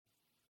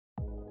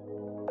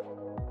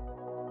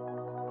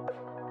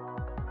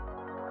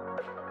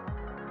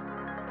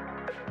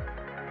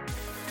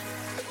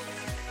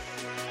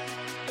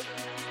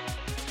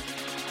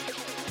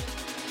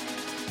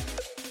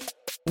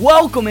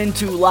Welcome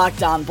into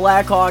Locked On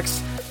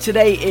Blackhawks.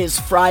 Today is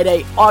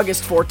Friday,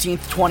 August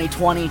 14th,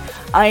 2020.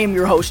 I am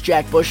your host,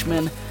 Jack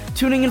Bushman,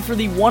 tuning in for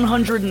the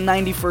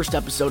 191st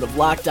episode of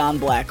Locked On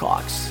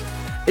Blackhawks.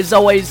 As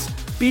always,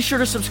 be sure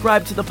to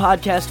subscribe to the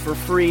podcast for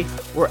free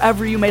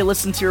wherever you may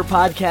listen to your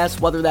podcast,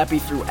 whether that be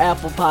through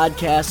Apple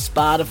Podcasts,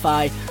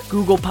 Spotify,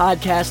 Google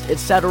Podcasts,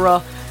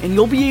 etc., and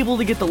you'll be able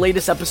to get the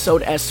latest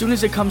episode as soon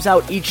as it comes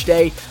out each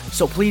day,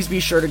 so please be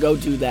sure to go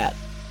do that.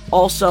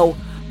 Also,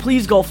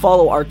 please go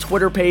follow our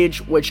Twitter page,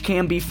 which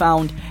can be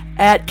found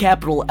at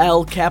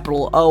 _Blackhawks,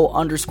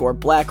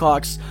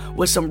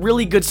 with some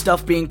really good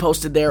stuff being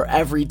posted there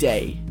every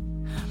day.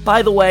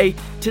 By the way,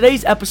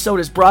 today's episode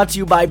is brought to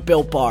you by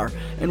Built Bar,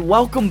 and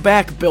welcome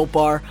back, Built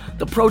Bar,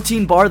 the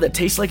protein bar that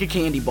tastes like a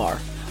candy bar.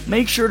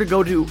 Make sure to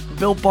go to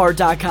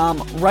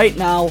BuiltBar.com right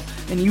now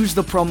and use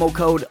the promo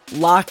code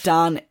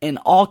LOCKEDON in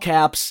all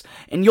caps,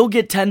 and you'll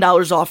get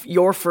 $10 off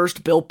your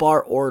first Built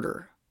Bar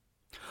order.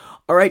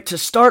 Alright, to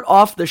start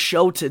off the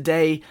show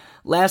today,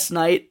 last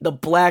night the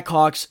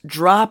Blackhawks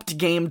dropped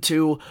Game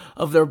 2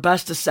 of their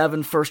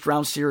best-of-7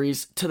 first-round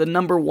series to the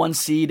number 1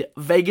 seed,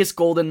 Vegas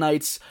Golden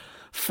Knights,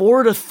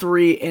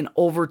 4-3 in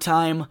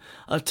overtime.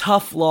 A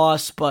tough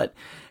loss, but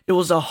it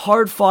was a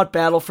hard-fought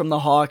battle from the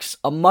Hawks,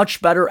 a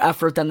much better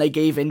effort than they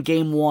gave in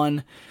Game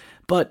 1,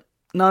 but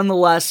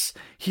nonetheless,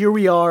 here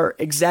we are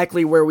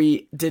exactly where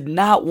we did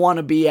not want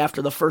to be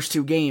after the first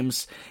two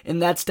games,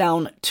 and that's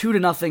down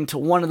 2-0 to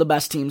one of the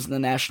best teams in the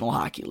National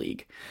Hockey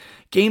League.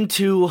 Game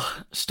 2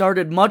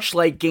 started much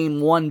like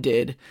Game 1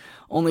 did,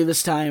 only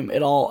this time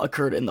it all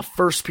occurred in the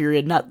first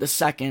period, not the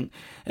second,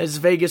 as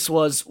Vegas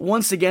was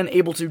once again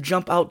able to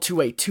jump out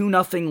to a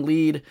 2-0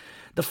 lead.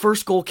 The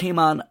first goal came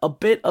on a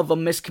bit of a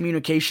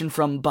miscommunication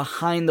from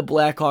behind the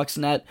Blackhawks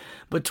net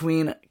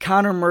between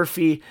Connor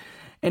Murphy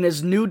and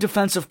his new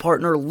defensive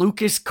partner,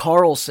 Lucas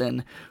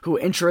Carlsson, who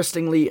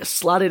interestingly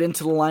slotted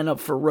into the lineup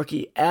for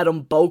rookie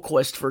Adam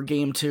Boqvist for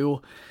Game 2.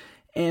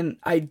 And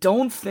I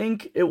don't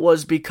think it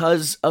was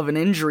because of an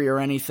injury or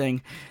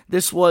anything.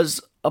 This was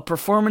a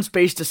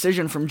performance-based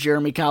decision from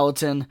Jeremy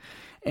Colliton,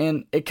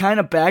 and it kind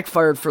of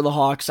backfired for the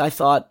Hawks. I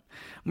thought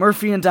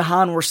Murphy and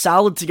DeHaan were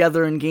solid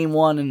together in Game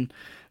 1, and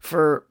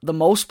for the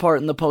most part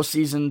in the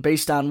postseason,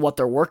 based on what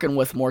they're working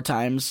with more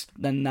times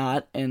than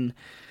not. And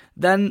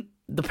then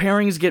the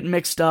pairings get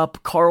mixed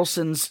up.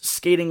 Carlson's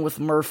skating with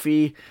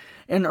Murphy.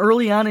 And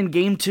early on in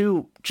Game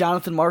 2,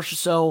 Jonathan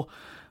Marchessault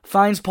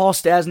finds Paul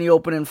Stastny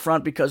open in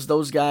front because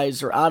those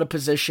guys are out of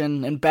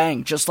position. And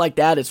bang, just like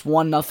that, it's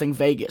 1-0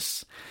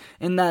 Vegas.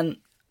 And then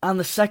on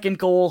the second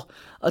goal,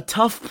 a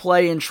tough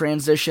play in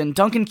transition.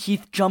 Duncan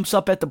Keith jumps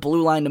up at the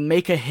blue line to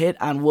make a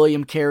hit on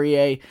William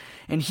Carrier,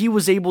 and he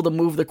was able to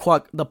move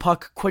the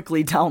puck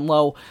quickly down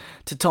low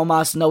to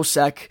Tomas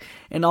Nosek,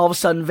 and all of a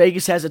sudden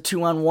Vegas has a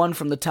 2-on-1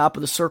 from the top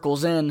of the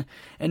circles in,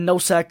 and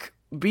Nosek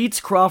beats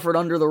Crawford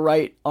under the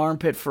right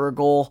armpit for a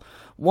goal,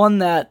 one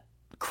that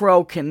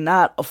Crow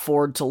cannot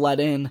afford to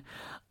let in.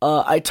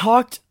 I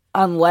talked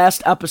on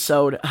last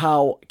episode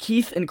how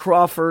Keith and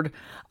Crawford,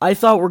 I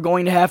thought, were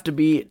going to have to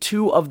be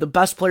two of the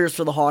best players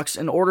for the Hawks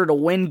in order to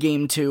win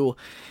Game 2,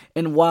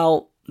 and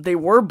while they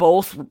were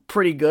both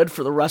pretty good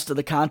for the rest of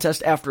the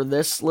contest after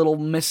this little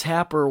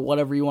mishap or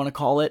whatever you want to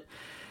call it,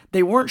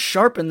 they weren't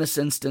sharp in this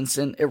instance,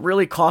 and it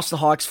really cost the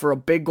Hawks for a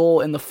big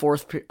goal in the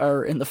first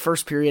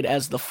period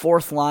as the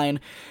fourth line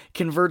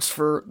converts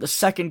for the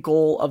second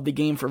goal of the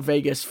game for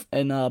Vegas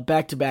in a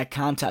back-to-back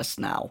contest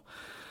now.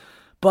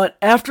 But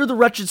after the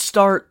wretched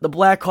start, the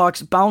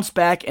Blackhawks bounced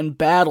back and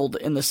battled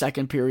in the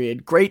second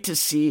period. Great to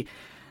see.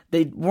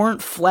 They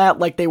weren't flat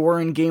like they were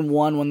in Game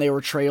 1 when they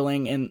were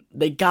trailing, and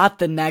they got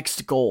the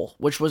next goal,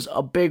 which was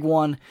a big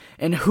one.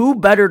 And who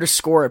better to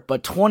score it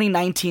but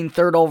 2019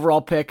 third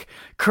overall pick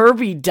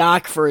Kirby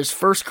Dach for his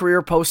first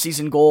career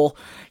postseason goal.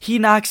 He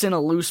knocks in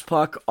a loose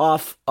puck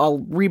off a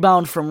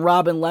rebound from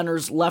Robin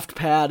Lehner's left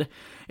pad.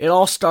 It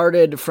all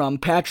started from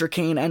Patrick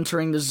Kane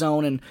entering the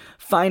zone and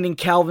finding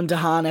Calvin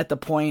DeHaan at the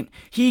point.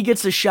 He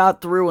gets a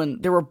shot through,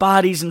 and there were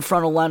bodies in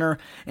front of Lehner,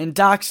 and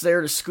Dach's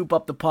there to scoop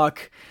up the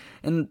puck.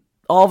 And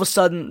all of a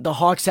sudden, the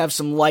Hawks have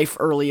some life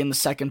early in the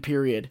second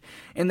period,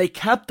 and they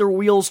kept their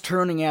wheels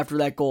turning after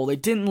that goal. They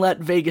didn't let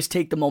Vegas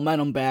take the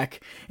momentum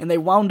back, and they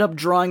wound up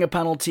drawing a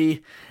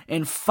penalty,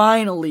 and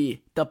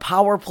finally, the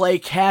power play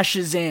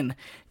cashes in,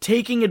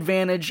 taking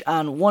advantage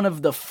on one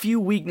of the few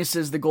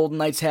weaknesses the Golden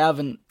Knights have,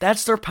 and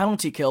that's their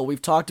penalty kill.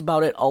 We've talked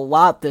about it a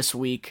lot this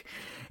week,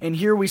 and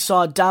here we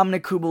saw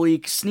Dominik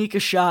Kubalik sneak a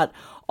shot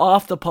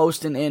off the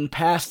post and in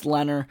past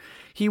Lehner.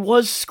 He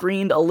was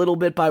screened a little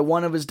bit by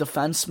one of his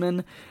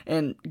defensemen,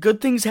 and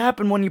good things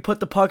happen when you put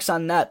the pucks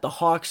on net. The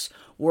Hawks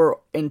were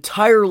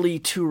entirely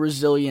too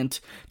resilient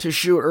to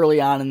shoot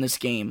early on in this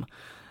game.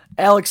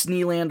 Alex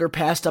Nylander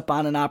passed up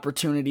on an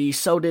opportunity,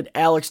 so did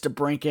Alex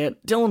DeBrincat.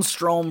 Dylan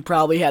Strome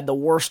probably had the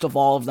worst of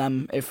all of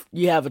them. If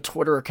you have a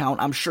Twitter account,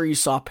 I'm sure you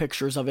saw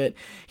pictures of it.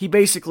 He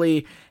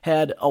basically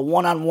had a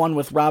one-on-one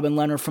with Robin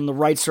Lehner from the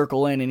right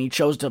circle in, and he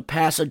chose to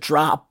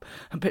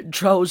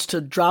chose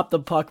to drop the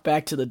puck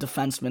back to the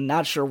defenseman.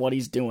 Not sure what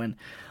he's doing.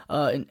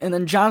 And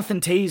then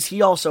Jonathan Toews,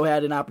 he also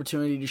had an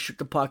opportunity to shoot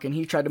the puck, and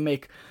he tried to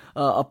make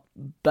a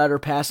better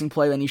passing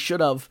play than he should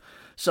have.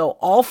 So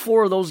all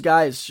four of those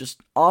guys, just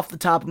off the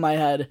top of my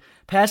head,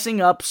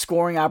 passing up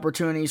scoring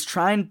opportunities,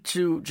 trying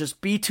to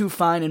just be too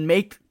fine and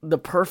make the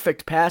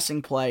perfect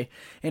passing play.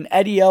 And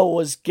Eddie O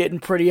was getting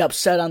pretty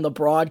upset on the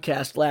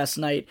broadcast last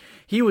night.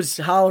 He was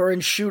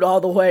hollering shoot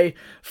all the way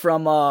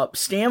from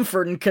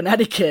Stamford in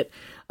Connecticut.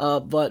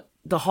 But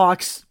the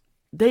Hawks,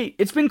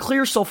 it's been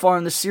clear so far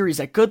in this series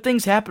that good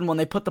things happen when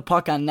they put the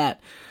puck on net.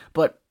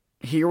 But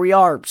here we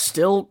are,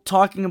 still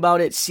talking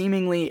about it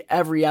seemingly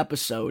every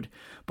episode.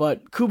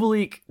 But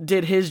Kubalik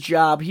did his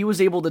job. He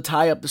was able to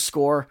tie up the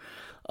score,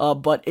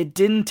 but it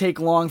didn't take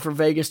long for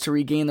Vegas to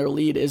regain their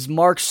lead as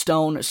Mark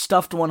Stone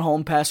stuffed one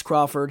home past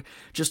Crawford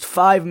just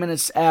 5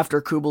 minutes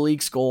after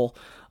Kubalik's goal.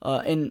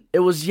 And it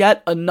was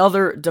yet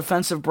another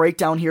defensive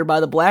breakdown here by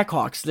the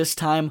Blackhawks. This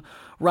time,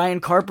 Ryan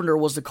Carpenter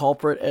was the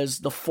culprit as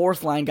the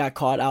fourth line got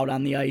caught out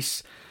on the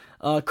ice.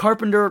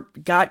 Carpenter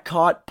got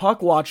caught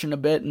puck watching a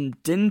bit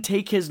and didn't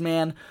take his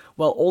man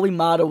while Olli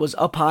Maatta was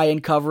up high in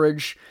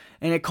coverage.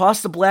 And it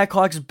cost the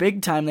Blackhawks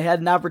big time. They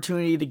had an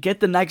opportunity to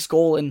get the next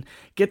goal and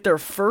get their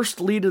first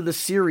lead of the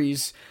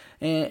series.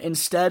 And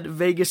instead,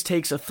 Vegas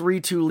takes a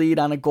 3-2 lead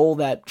on a goal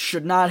that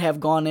should not have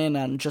gone in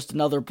on just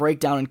another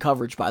breakdown in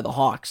coverage by the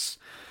Hawks.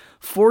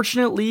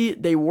 Fortunately,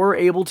 they were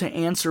able to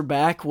answer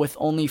back with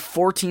only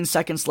 14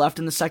 seconds left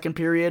in the second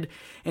period,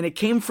 and it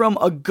came from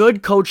a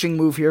good coaching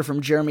move here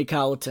from Jeremy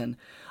Colleton.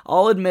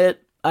 I'll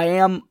admit, I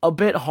am a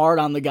bit hard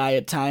on the guy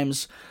at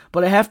times,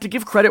 but I have to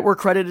give credit where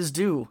credit is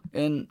due,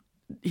 and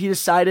he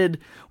decided,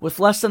 with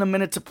less than a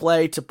minute to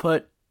play, to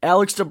put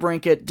Alex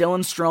DeBrincat, Dylan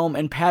Strome,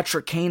 and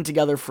Patrick Kane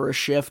together for a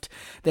shift.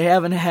 They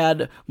haven't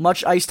had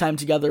much ice time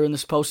together in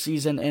this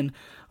postseason, and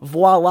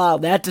voila,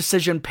 that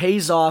decision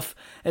pays off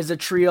as the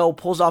trio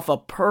pulls off a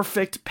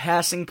perfect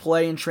passing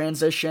play in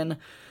transition.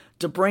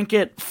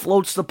 DeBrincat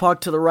floats the puck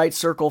to the right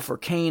circle for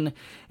Kane,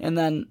 and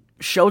then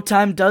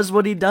Showtime does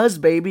what he does,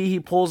 baby. He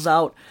pulls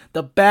out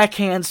the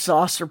backhand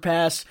saucer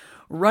pass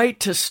right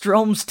to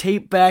Strome's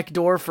tape back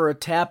door for a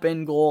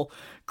tap-in goal.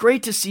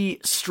 Great to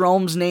see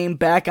Strome's name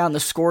back on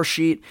the score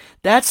sheet.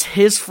 That's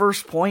his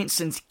first point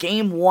since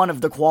Game 1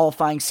 of the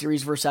qualifying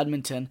series versus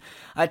Edmonton.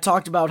 I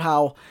talked about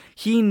how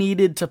he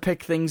needed to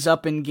pick things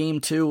up in Game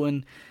 2,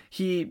 and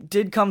he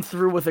did come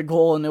through with a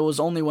goal, and it was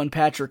only when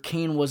Patrick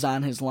Kane was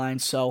on his line,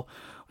 so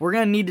we're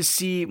going to need to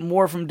see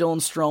more from Dylan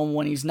Strome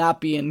when he's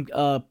not being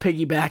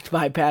piggybacked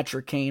by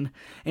Patrick Kane.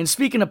 And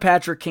speaking of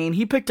Patrick Kane,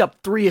 he picked up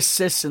 3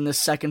 assists in this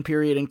second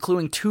period,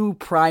 including 2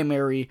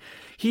 primary.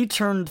 He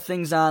turned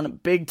things on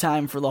big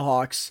time for the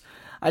Hawks.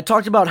 I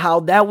talked about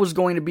how that was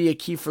going to be a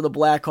key for the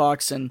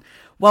Blackhawks, and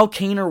while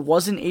Kaner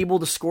wasn't able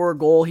to score a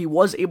goal, he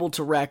was able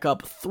to rack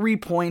up 3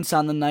 points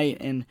on the night,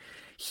 and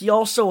he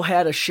also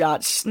had a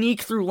shot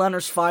sneak through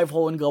Leonard's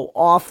 5-hole and go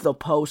off the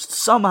post.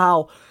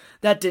 Somehow,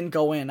 that didn't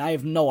go in. I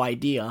have no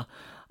idea.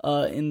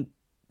 And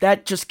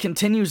that just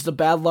continues the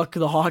bad luck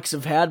the Hawks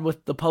have had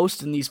with the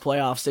post in these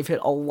playoffs. They've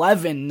hit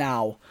 11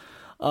 now.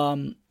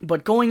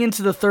 But going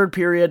into the third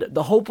period,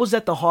 the hope was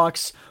that the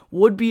Hawks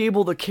would be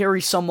able to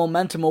carry some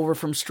momentum over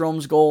from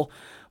Strome's goal,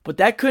 but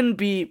that couldn't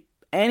be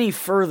any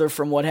further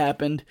from what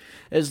happened,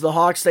 as the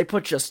Hawks, they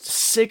put just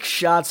 6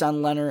 shots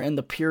on Leonard in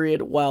the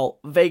period, while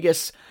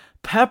Vegas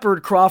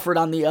peppered Crawford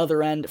on the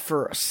other end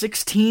for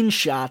 16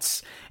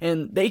 shots,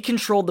 and they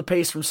controlled the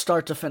pace from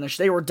start to finish.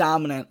 They were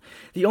dominant.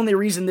 The only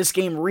reason this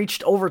game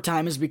reached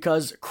overtime is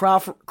because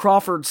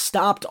Crawford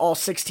stopped all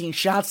 16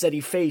 shots that he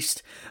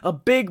faced. A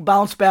big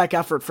bounce-back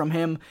effort from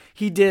him.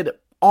 He did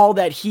all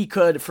that he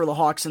could for the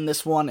Hawks in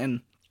this one, and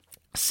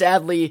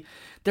sadly,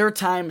 their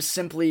time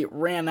simply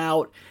ran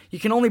out. You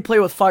can only play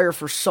with fire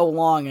for so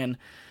long, and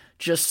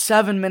just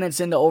 7 minutes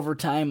into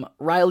overtime,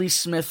 Riley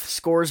Smith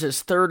scores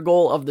his 3rd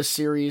goal of the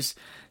series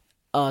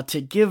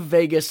to give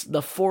Vegas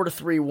the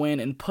 4-3 win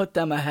and put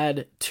them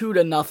ahead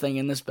 2-0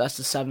 in this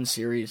best-of-7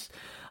 series.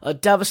 A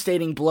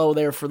devastating blow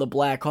there for the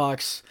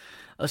Blackhawks,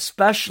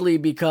 especially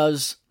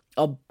because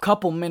a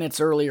couple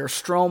minutes earlier,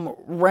 Strome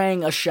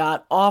rang a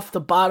shot off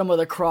the bottom of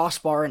the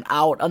crossbar and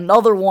out.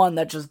 Another one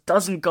that just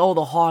doesn't go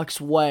the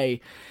Hawks' way.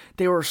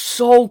 They were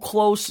so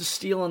close to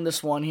stealing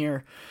this one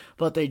here,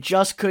 but they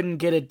just couldn't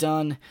get it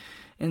done,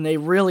 and they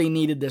really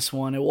needed this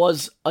one. It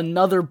was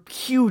another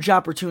huge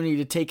opportunity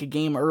to take a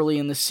game early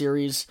in the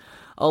series.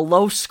 A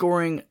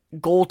low-scoring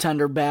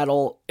goaltender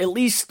battle, at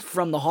least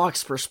from the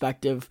Hawks'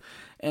 perspective,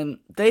 and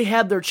they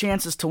had their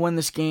chances to win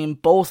this game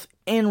both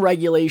in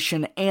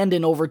regulation and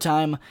in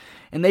overtime,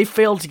 and they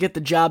failed to get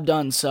the job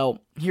done. So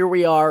here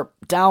we are,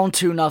 down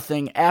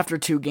 2-0 after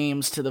 2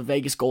 games to the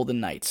Vegas Golden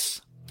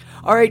Knights.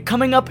 Alright,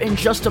 coming up in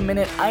just a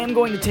minute, I am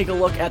going to take a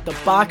look at the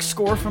box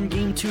score from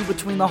Game 2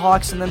 between the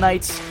Hawks and the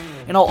Knights,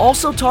 and I'll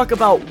also talk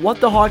about what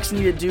the Hawks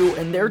need to do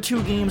in their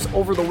 2 games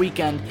over the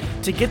weekend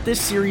to get this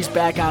series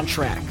back on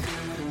track.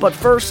 But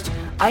first,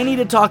 I need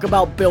to talk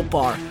about Built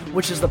Bar,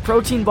 which is the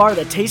protein bar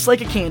that tastes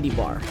like a candy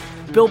bar.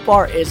 Built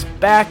Bar is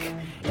back,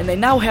 and they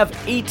now have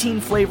 18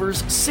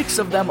 flavors. 6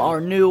 of them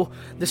are new.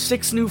 The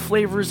 6 new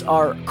flavors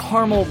are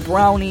caramel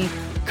brownie,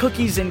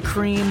 cookies and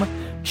cream,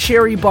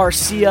 cherry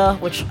barcia,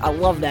 which I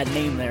love that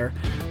name there,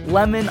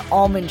 lemon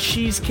almond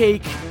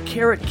cheesecake,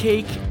 carrot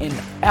cake, and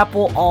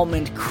apple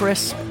almond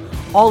crisp,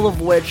 all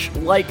of which,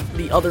 like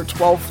the other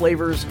 12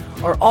 flavors,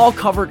 are all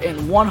covered in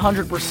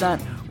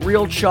 100%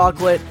 real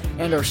chocolate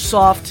and are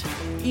soft,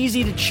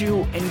 easy to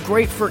chew, and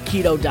great for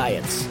keto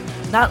diets.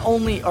 Not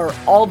only are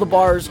all the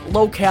bars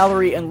low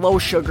calorie and low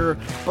sugar,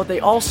 but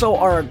they also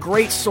are a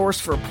great source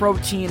for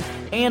protein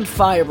and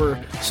fiber,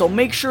 so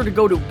make sure to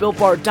go to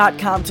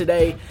BuiltBar.com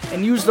today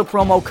and use the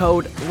promo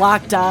code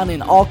LOCKEDON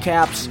in all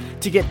caps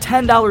to get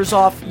 $10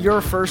 off your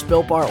first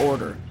Built Bar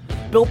order.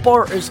 Built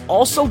Bar is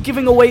also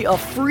giving away a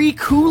free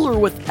cooler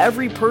with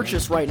every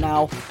purchase right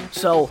now,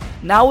 so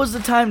now is the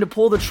time to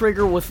pull the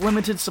trigger with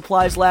limited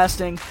supplies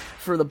lasting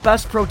for the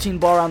best protein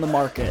bar on the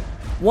market.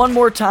 One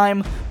more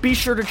time, be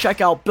sure to check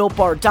out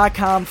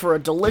BuiltBar.com for a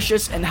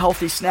delicious and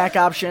healthy snack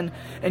option,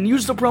 and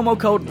use the promo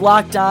code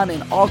LOCKEDON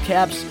in all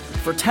caps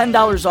for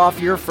 $10 off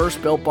your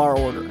first Built Bar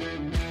order.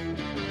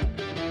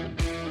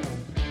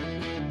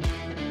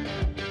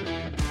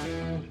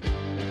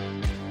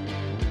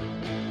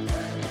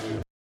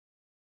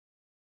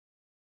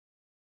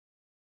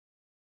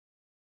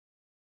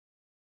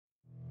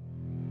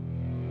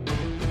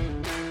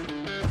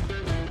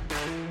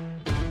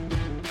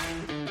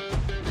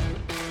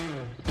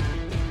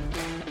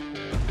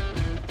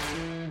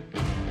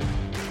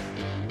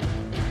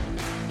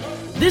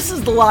 This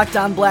is the Locked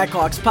On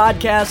Blackhawks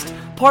podcast,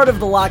 part of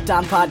the Locked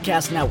On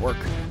Podcast Network,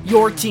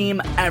 your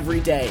team every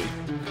day.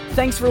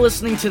 Thanks for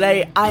listening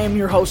today. I am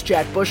your host,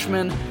 Jack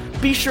Bushman.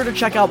 Be sure to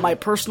check out my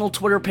personal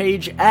Twitter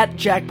page at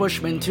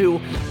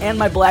JackBushman2 and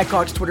my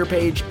Blackhawks Twitter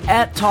page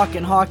at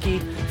Talkin' Hockey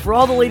for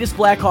all the latest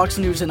Blackhawks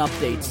news and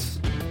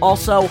updates.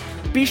 Also,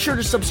 be sure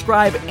to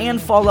subscribe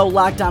and follow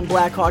Locked On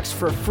Blackhawks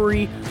for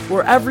free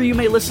wherever you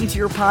may listen to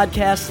your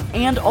podcasts,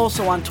 and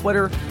also on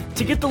Twitter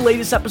to get the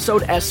latest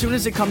episode as soon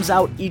as it comes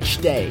out each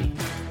day.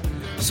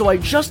 So I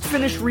just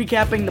finished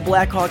recapping the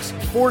Blackhawks'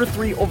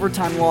 4-3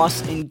 overtime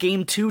loss in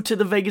Game 2 to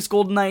the Vegas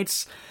Golden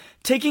Knights.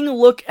 Taking a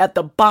look at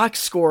the box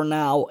score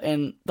now,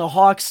 and the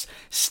Hawks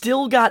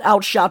still got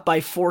outshot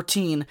by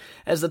 14,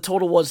 as the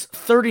total was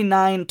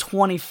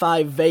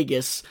 39-25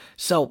 Vegas.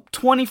 So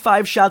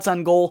 25 shots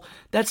on goal,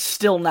 that's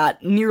still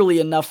not nearly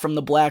enough from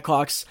the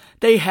Blackhawks.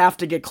 They have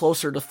to get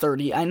closer to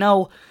 30. I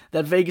know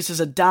that Vegas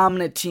is a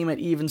dominant team at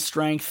even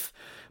strength,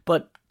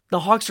 but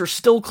the Hawks are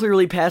still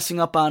clearly passing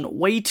up on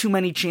way too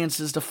many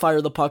chances to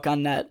fire the puck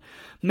on net.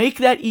 Make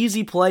that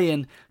easy play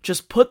and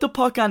just put the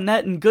puck on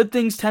net, and good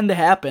things tend to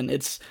happen.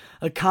 It's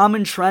a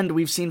common trend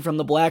we've seen from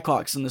the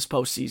Blackhawks in this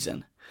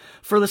postseason.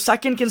 For the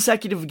second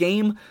consecutive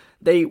game,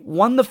 they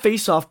won the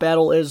faceoff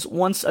battle as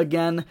once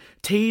again,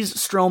 Taves,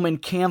 Strome,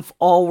 and Kampf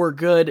all were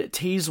good.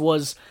 Taves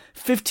was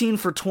 15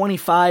 for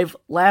 25.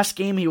 Last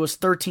game he was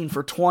 13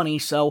 for 20,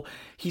 so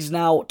he's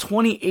now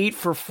 28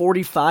 for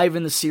 45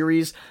 in the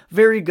series.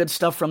 Very good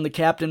stuff from the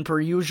captain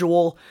per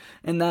usual.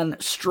 And then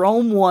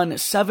Strome won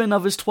 7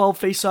 of his 12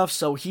 faceoffs,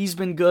 so he's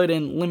been good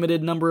in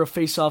limited number of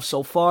faceoffs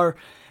so far.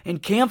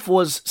 And Kampf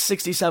was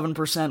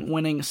 67%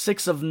 winning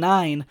 6 of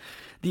 9.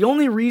 The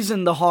only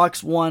reason the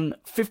Hawks won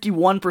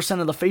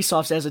 51% of the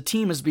faceoffs as a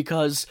team is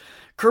because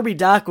Kirby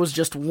Dach was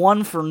just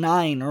 1 for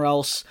 9, or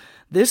else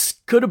this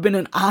could have been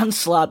an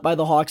onslaught by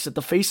the Hawks at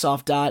the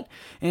faceoff dot,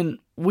 and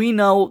we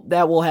know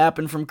that will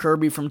happen from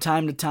Kirby from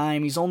time to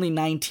time. He's only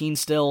 19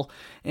 still,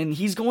 and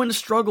he's going to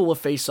struggle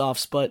with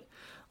faceoffs, but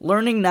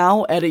learning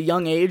now at a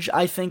young age,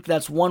 I think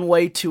that's one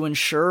way to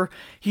ensure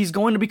he's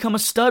going to become a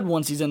stud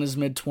once he's in his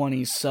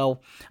mid-20s. So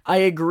I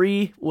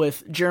agree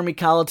with Jeremy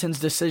Colleton's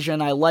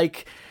decision. I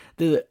like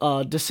the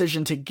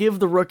decision to give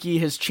the rookie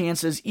his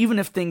chances even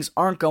if things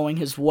aren't going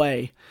his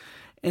way.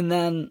 And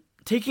then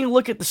taking a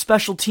look at the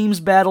special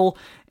teams battle,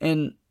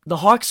 and the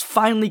Hawks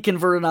finally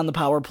converted on the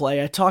power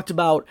play. I talked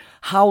about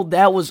how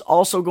that was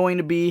also going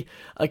to be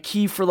a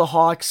key for the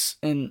Hawks,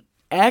 and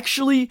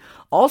actually,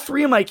 all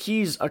 3 of my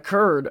keys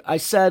occurred. I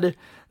said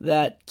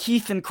that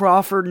Keith and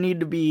Crawford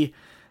need to be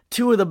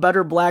 2 of the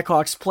better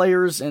Blackhawks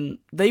players, and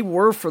they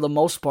were for the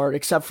most part,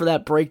 except for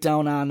that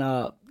breakdown on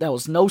that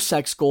was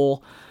Nosek's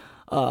goal.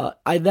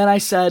 I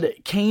said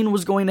Kane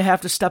was going to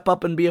have to step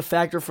up and be a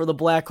factor for the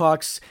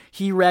Blackhawks.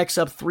 He racks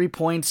up 3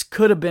 points,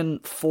 could have been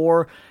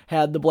 4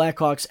 had the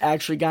Blackhawks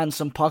actually gotten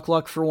some puck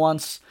luck for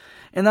once.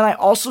 And then I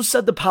also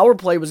said the power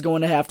play was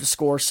going to have to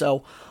score,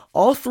 so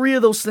all 3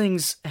 of those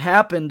things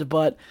happened,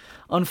 but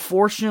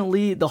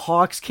unfortunately the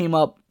Hawks came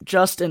up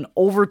just an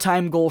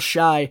overtime goal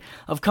shy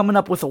of coming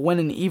up with a win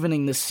and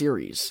evening this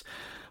series.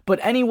 But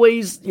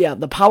anyways, yeah,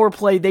 the power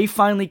play, they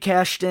finally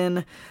cashed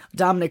in.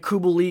 Dominik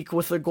Kubalik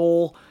with a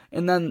goal.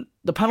 And then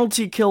the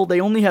penalty kill,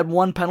 they only had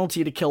one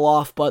penalty to kill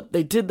off, but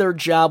they did their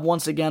job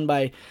once again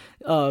by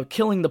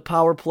killing the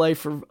power play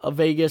for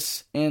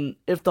Vegas. And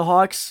if the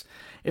Hawks,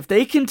 if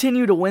they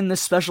continue to win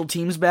this special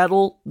teams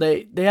battle,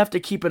 they have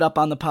to keep it up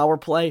on the power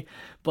play.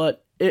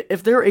 But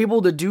if they're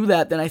able to do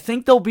that, then I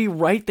think they'll be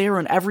right there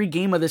in every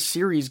game of this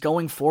series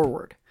going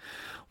forward.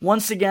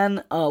 Once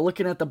again,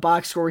 looking at the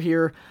box score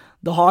here,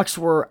 the Hawks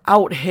were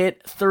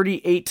out-hit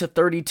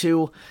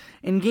 38-32.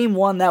 In Game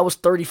 1, that was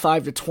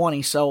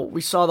 35-20, so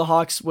we saw the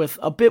Hawks with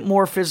a bit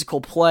more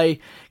physical play.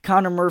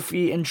 Connor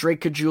Murphy and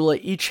Drake Caggiula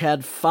each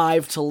had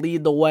 5 to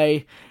lead the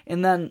way.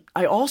 And then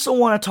I also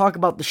want to talk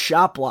about the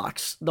shot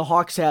blocks. The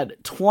Hawks had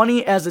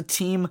 20 as a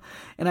team,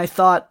 and I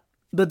thought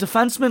the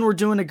defensemen were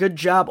doing a good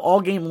job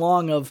all game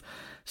long of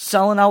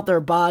selling out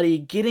their body,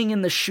 getting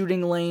in the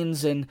shooting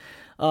lanes, and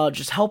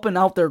just helping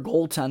out their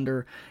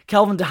goaltender.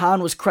 Calvin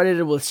DeHaan was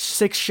credited with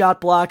 6 shot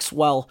blocks,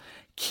 while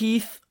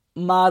Keith,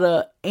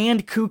 Mata,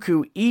 and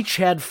Cuckoo each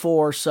had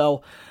 4,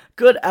 so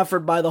good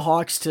effort by the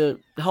Hawks to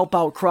help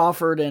out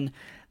Crawford, and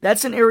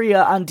that's an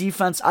area on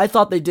defense I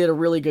thought they did a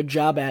really good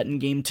job at in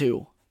Game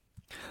 2.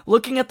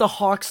 Looking at the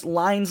Hawks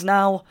lines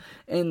now,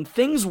 and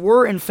things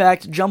were in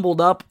fact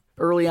jumbled up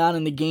early on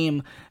in the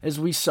game, as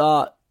we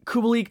saw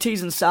Kubalik,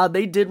 Tays, and Saad,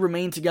 they did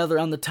remain together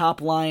on the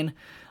top line,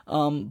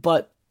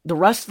 but the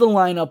rest of the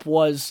lineup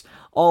was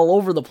all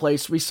over the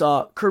place. We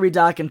saw Kirby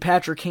Dach and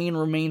Patrick Kane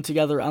remain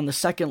together on the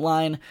second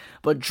line,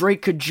 but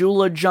Drake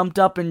Caggiula jumped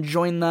up and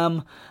joined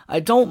them. I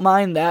don't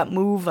mind that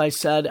move. I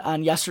said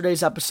on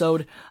yesterday's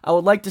episode, I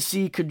would like to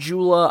see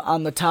Caggiula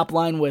on the top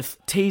line with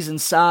Tays and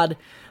Saad,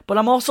 but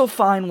I'm also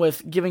fine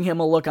with giving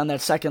him a look on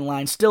that second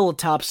line. Still a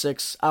top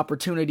 6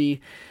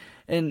 opportunity,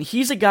 and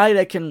he's a guy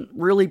that can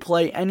really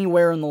play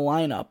anywhere in the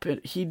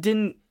lineup. He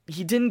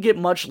didn't get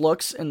much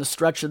looks in the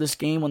stretch of this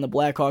game when the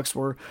Blackhawks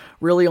were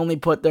really only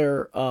put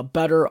their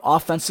better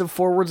offensive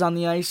forwards on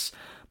the ice,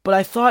 but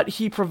I thought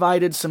he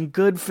provided some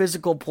good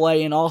physical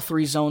play in all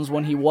 3 zones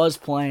when he was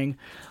playing,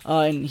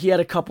 and he had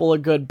a couple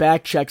of good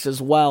back checks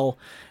as well.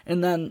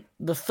 And then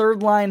the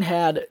third line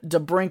had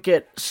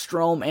DeBrincat,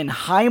 Strome, and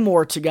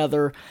Highmore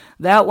together.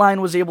 That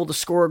line was able to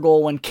score a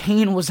goal when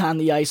Kane was on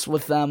the ice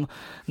with them.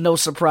 No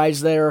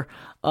surprise there.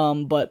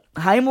 But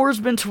Highmore's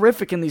been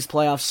terrific in these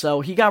playoffs,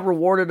 so he got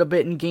rewarded a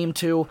bit in Game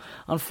 2.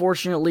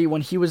 Unfortunately,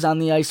 when he was on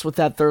the ice with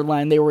that third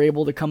line, they were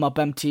able to come up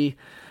empty.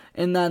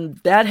 And then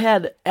that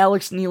had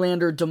Alex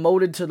Nylander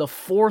demoted to the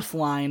fourth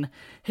line.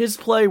 His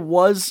play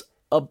was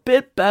a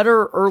bit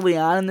better early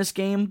on in this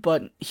game,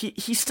 but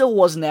he still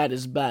wasn't at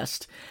his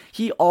best.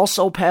 He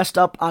also passed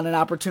up on an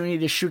opportunity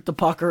to shoot the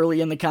puck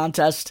early in the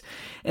contest,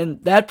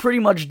 and that pretty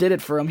much did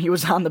it for him. He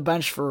was on the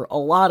bench for a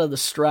lot of the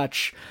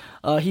stretch.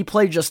 He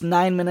played just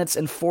 9 minutes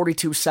and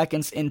 42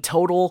 seconds in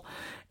total,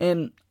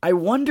 and I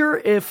wonder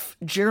if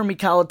Jeremy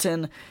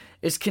Colliton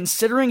is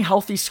considering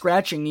healthy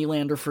scratching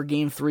Nylander for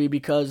Game 3,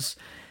 because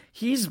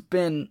he's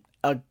been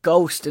a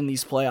ghost in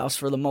these playoffs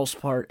for the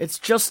most part. It's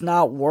just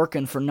not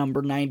working for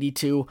number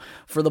 92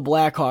 for the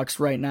Blackhawks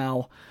right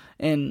now.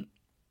 And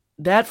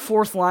that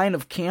fourth line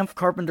of Kampf,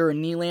 Carpenter,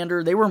 and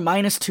Nylander, they were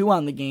 -2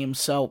 on the game,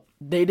 so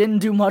they didn't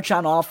do much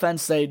on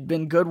offense. They'd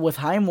been good with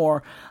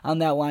Highmore on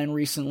that line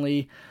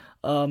recently.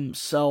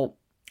 So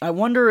I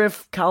wonder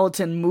if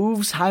Colliton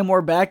moves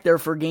Highmore back there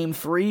for Game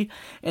 3,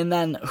 and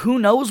then who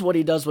knows what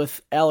he does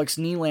with Alex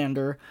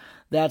Nylander.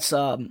 That's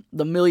the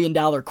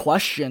million-dollar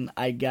question,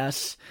 I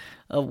guess.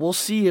 We'll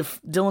see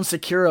if Dylan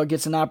Sikura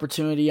gets an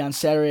opportunity on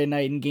Saturday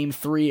night in Game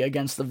 3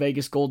 against the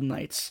Vegas Golden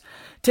Knights.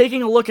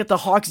 Taking a look at the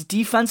Hawks'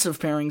 defensive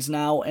pairings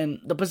now, and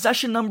the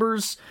possession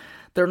numbers,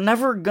 they're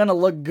never going to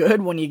look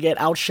good when you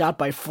get outshot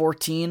by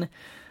 14.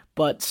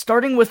 But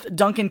starting with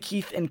Duncan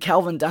Keith and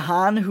Calvin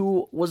DeHaan,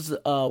 who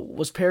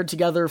was paired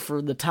together for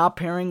the top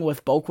pairing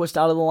with Boqvist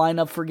out of the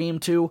lineup for Game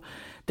 2,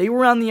 they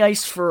were on the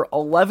ice for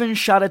 11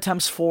 shot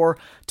attempts for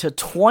to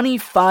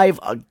 25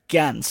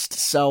 against.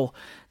 So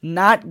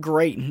not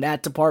great in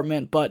that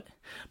department, but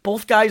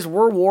both guys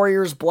were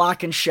warriors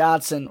blocking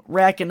shots and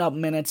racking up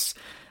minutes.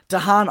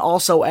 DeHaan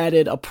also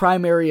added a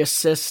primary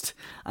assist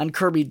on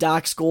Kirby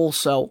Dach's goal,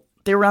 so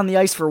they were on the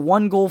ice for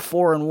 1 goal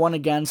for and 1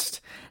 against.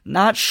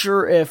 Not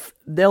sure if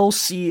they'll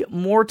see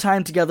more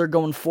time together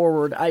going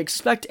forward. I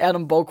expect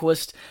Adam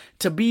Boqvist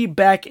to be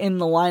back in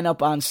the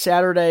lineup on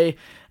Saturday,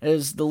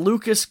 as the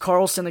Lucas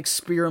Carlsson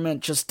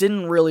experiment just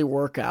didn't really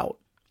work out.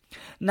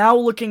 Now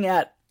looking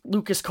at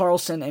Lucas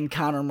Carlsson and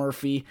Connor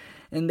Murphy,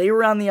 and they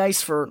were on the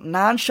ice for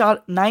 9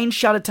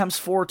 shot attempts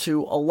for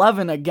to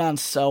 11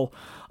 against, so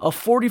a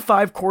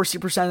 45 Corsi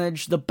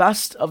percentage, the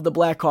best of the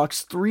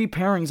Blackhawks' 3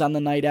 pairings on the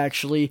night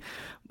actually,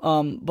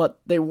 but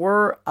they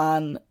were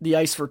on the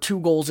ice for 2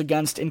 goals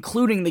against,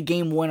 including the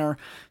game winner,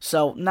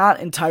 so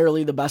not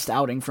entirely the best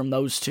outing from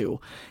those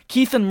two.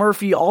 Keith and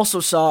Murphy also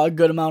saw a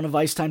good amount of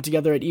ice time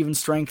together at even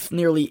strength,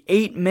 nearly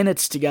 8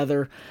 minutes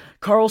together.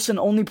 Karlsson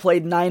only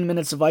played 9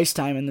 minutes of ice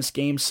time in this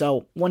game,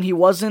 so when he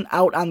wasn't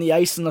out on the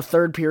ice in the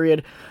third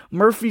period,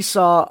 Murphy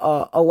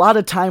saw a lot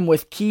of time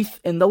with Keith,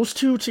 and those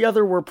two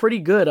together were pretty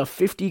good, a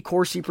 50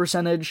 Corsi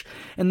percentage,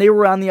 and they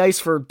were on the ice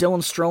for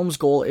Dylan Strome's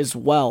goal as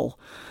well.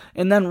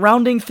 And then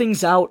rounding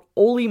things out,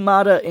 Olli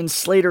Mata and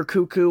Slater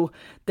Cuckoo,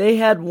 they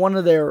had one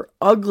of their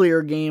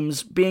uglier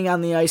games, being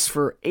on the ice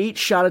for 8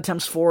 shot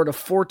attempts for to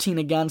 14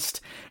 against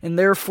in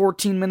their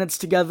 14 minutes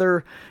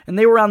together, and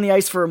they were on the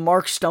ice for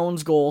Mark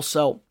Stone's goal.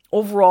 So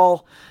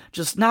overall,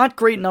 just not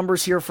great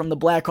numbers here from the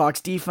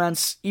Blackhawks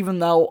defense, even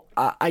though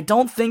I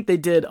don't think they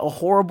did a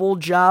horrible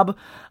job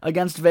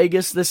against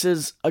Vegas. This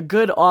is a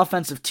good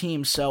offensive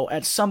team, so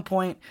at some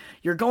point,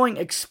 you're going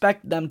to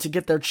expect them to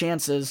get their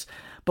chances.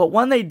 But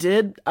when they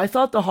did, I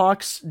thought the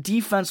Hawks'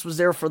 defense was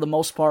there for the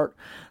most part.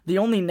 The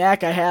only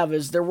knack I have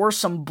is there were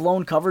some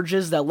blown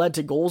coverages that led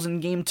to goals in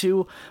Game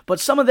 2,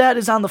 but some of that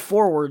is on the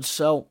forwards,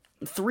 so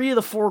 3 of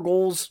the 4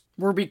 goals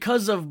were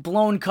because of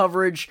blown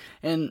coverage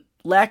and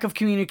lack of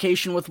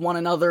communication with one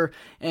another,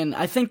 and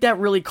I think that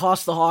really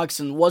cost the Hawks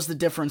and was the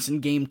difference in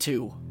Game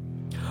 2.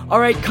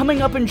 Alright,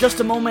 coming up in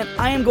just a moment,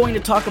 I am going to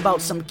talk about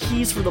some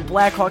keys for the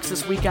Blackhawks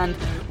this weekend,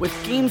 with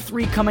Game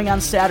 3 coming on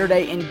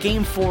Saturday and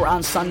Game 4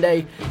 on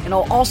Sunday, and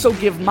I'll also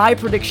give my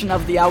prediction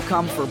of the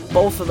outcome for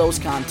both of those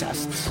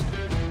contests.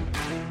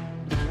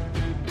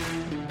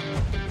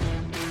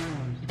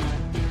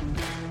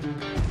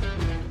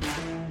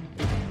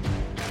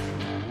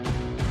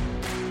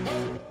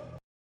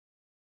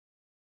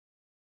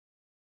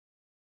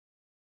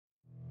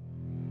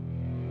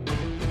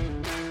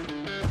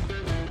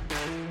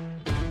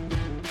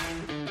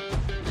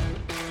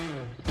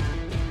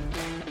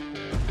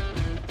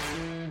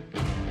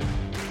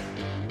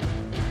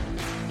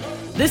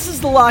 This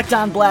is the Locked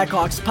On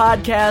Blackhawks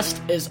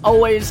podcast. As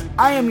always,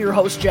 I am your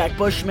host, Jack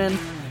Bushman.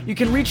 You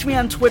can reach me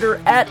on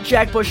Twitter at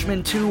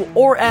JackBushman2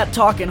 or at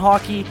Talkin'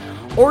 Hockey,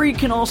 or you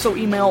can also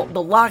email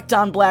the Locked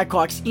On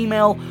Blackhawks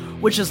email,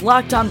 which is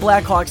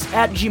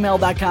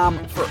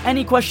lockedonblackhawks@gmail.com, for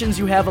any questions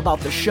you have about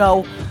the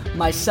show,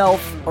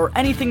 myself, or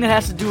anything that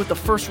has to do with the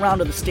first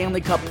round of the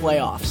Stanley Cup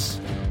playoffs.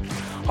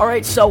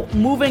 Alright, so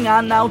moving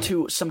on now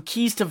to some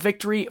keys to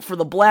victory for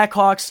the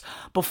Blackhawks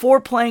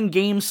before playing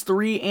games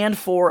 3 and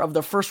 4 of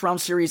the first round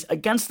series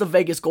against the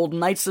Vegas Golden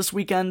Knights this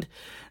weekend.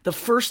 The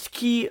first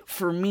key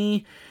for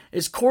me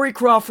is Corey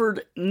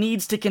Crawford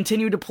needs to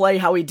continue to play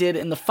how he did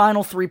in the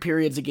final 3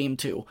 periods of Game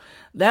 2.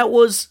 That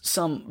was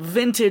some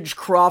vintage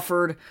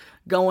Crawford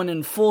going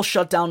in full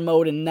shutdown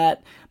mode in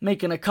net,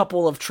 making a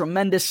couple of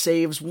tremendous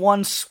saves,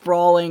 one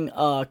sprawling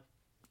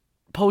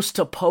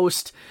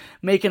post-to-post,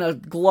 making a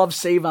glove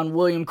save on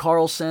William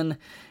Karlsson.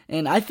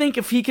 And I think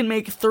if he can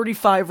make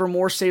 35 or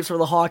more saves for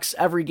the Hawks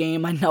every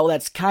game, I know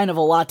that's kind of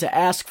a lot to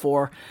ask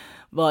for,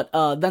 but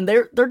then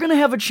they're going to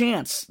have a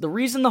chance. The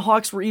reason the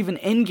Hawks were even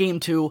in Game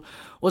 2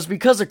 was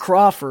because of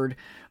Crawford.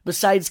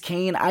 Besides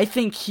Kane, I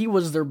think he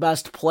was their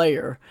best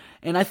player,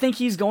 and I think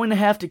he's going to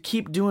have to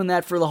keep doing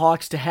that for the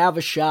Hawks to have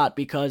a shot,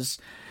 because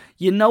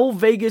you know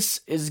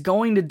Vegas is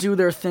going to do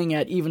their thing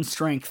at even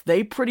strength.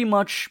 They pretty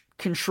much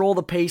control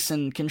the pace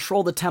and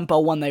control the tempo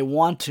when they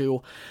want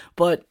to,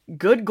 but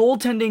good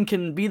goaltending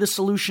can be the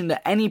solution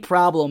to any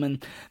problem,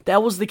 and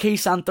that was the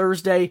case on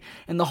Thursday,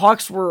 and the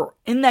Hawks were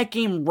in that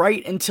game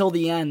right until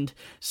the end.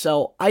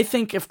 So I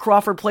think if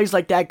Crawford plays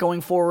like that going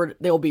forward,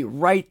 they'll be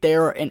right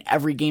there in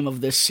every game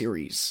of this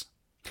series.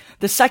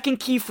 The second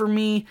key for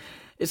me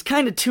is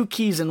kind of 2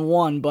 keys in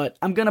one, but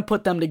I'm going to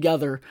put them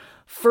together.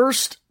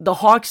 First, the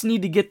Hawks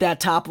need to get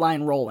that top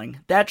line rolling.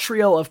 That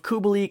trio of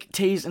Kubalik,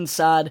 Taves, and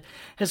Saad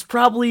has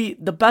probably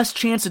the best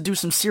chance to do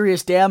some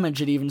serious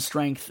damage at even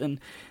strength, and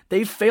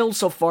they've failed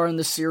so far in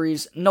this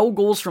series. No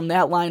goals from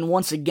that line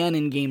once again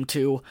in Game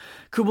 2.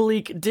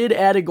 Kubalik did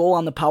add a goal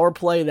on the power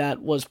play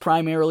that was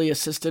primarily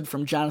assisted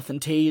from Jonathan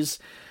Taves,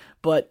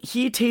 but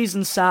he, Taves,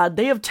 and Saad,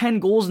 they have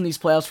 10 goals in these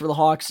playoffs for the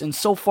Hawks, and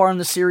so far in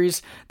the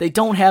series, they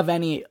don't have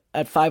any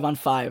at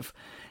 5-on-5.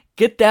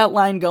 Get that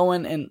line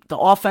going, and the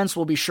offense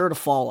will be sure to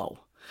follow.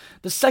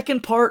 The second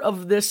part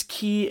of this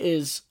key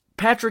is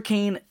Patrick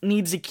Kane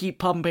needs to keep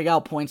pumping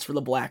out points for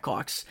the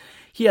Blackhawks.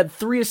 He had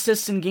 3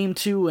 assists in Game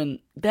 2, and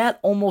that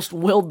almost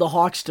willed the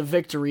Hawks to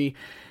victory.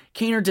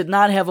 Kaner did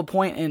not have a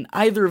point in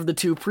either of the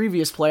 2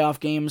 previous playoff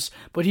games,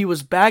 but he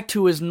was back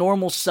to his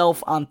normal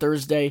self on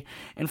Thursday,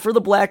 and for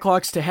the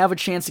Blackhawks to have a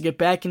chance to get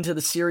back into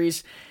the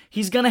series,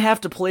 he's going to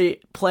have to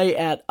play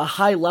at a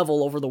high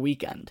level over the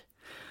weekend.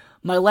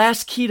 My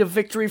last key to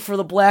victory for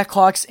the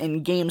Blackhawks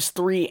in Games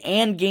 3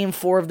 and Game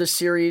 4 of this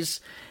series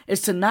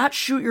is to not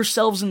shoot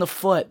yourselves in the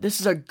foot.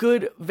 This is a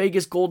good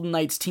Vegas Golden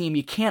Knights team.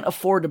 You can't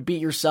afford to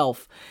beat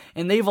yourself.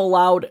 And they've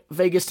allowed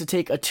Vegas to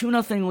take a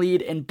 2-0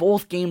 lead in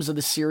both games of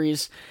the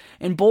series,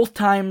 and both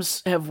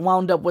times have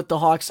wound up with the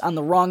Hawks on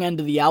the wrong end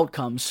of the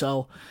outcome.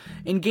 So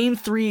in Game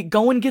 3,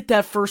 go and get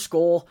that first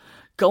goal.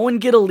 Go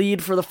and get a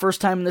lead for the first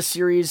time in the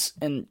series,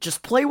 and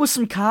just play with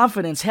some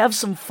confidence. Have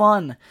some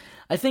fun.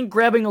 I think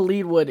grabbing a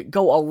lead would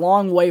go a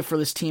long way for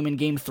this team in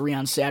Game 3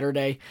 on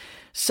Saturday,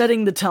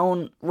 setting the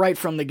tone right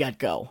from the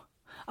get-go.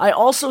 I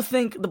also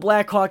think the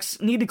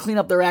Blackhawks need to clean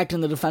up their act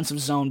in the defensive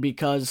zone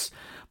because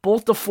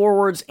both the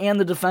forwards and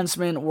the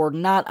defensemen were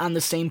not on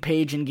the same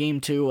page in Game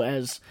 2,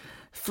 as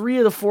 3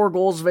 of the 4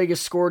 goals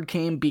Vegas scored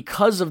came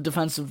because of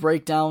defensive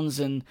breakdowns,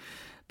 and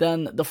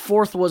then the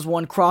 4th was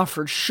one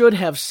Crawford should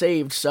have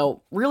saved.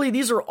 So really,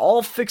 these are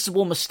all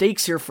fixable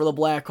mistakes here for the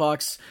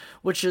Blackhawks,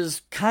 which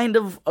is kind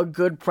of a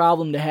good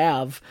problem to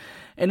have.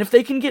 And if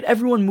they can get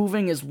everyone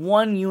moving as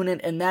one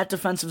unit in that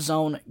defensive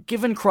zone,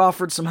 giving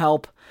Crawford some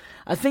help,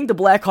 I think the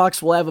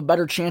Blackhawks will have a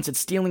better chance at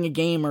stealing a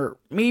game or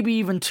maybe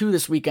even 2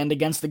 this weekend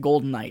against the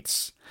Golden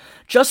Knights.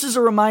 Just as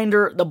a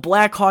reminder, the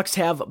Blackhawks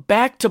have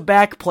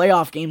back-to-back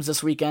playoff games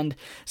this weekend,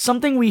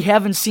 something we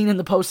haven't seen in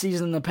the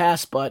postseason in the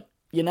past, but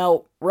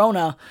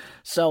Rona.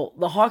 So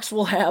the Hawks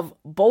will have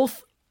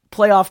both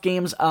playoff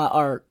games,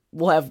 on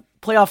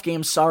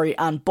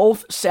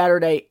both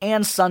Saturday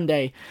and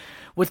Sunday,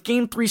 with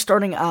Game 3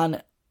 starting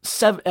at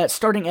 7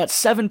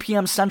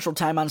 p.m. Central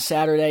Time on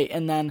Saturday,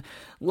 and then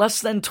less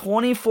than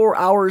 24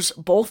 hours,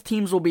 both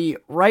teams will be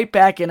right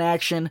back in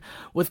action,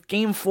 with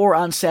Game 4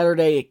 on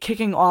Saturday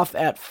kicking off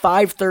at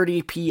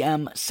 5:30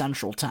 p.m.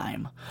 Central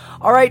Time.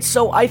 Alright,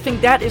 so I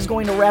think that is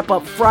going to wrap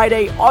up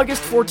Friday,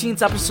 August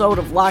 14th episode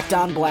of Locked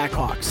On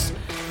Blackhawks.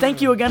 Thank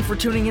you again for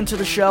tuning into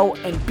the show,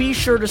 and be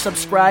sure to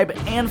subscribe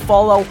and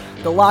follow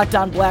the Locked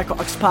On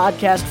Blackhawks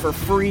podcast for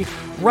free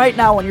right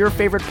now on your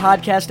favorite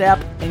podcast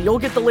app, and you'll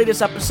get the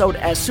latest episode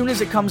as soon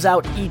as it comes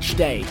out each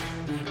day.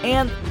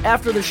 And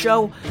after the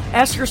show,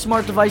 ask your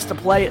smart device to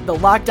play the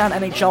Locked On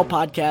NHL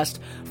podcast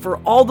for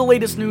all the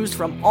latest news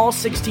from all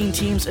 16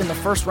 teams in the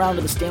first round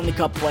of the Stanley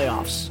Cup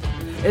playoffs.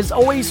 As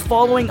always,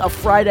 following a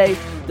Friday,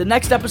 the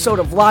next episode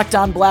of Locked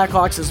On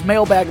Blackhawks is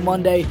Mailbag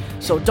Monday,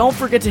 so don't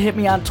forget to hit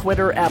me on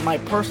Twitter at my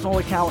personal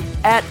account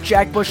at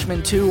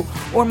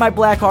JackBushman2 or my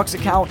Blackhawks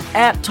account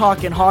at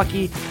Talkin'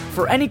 Hockey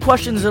for any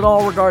questions at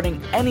all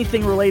regarding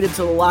anything related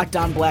to the Locked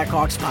On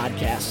Blackhawks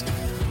podcast.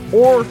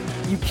 Or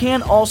you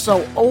can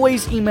also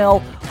always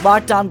email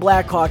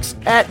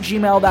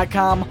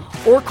lockedonblackhawks@gmail.com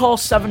or call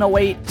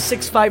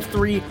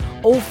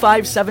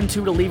 708-653-0572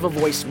 to leave a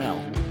voicemail.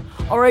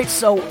 Alright,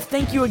 so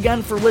thank you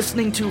again for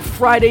listening to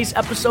Friday's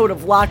episode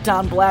of Locked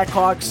On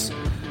Blackhawks.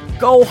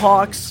 Go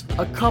Hawks!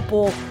 A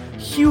couple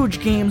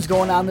huge games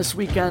going on this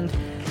weekend.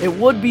 It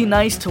would be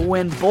nice to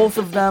win both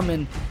of them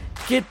and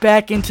get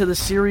back into the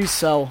series,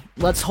 so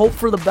let's hope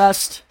for the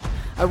best.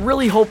 I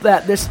really hope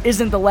that this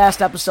isn't the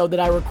last episode that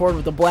I record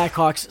with the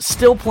Blackhawks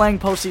still playing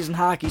postseason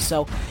hockey,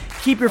 so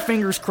keep your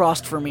fingers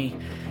crossed for me.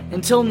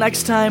 Until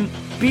next time,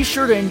 be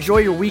sure to enjoy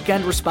your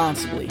weekend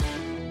responsibly.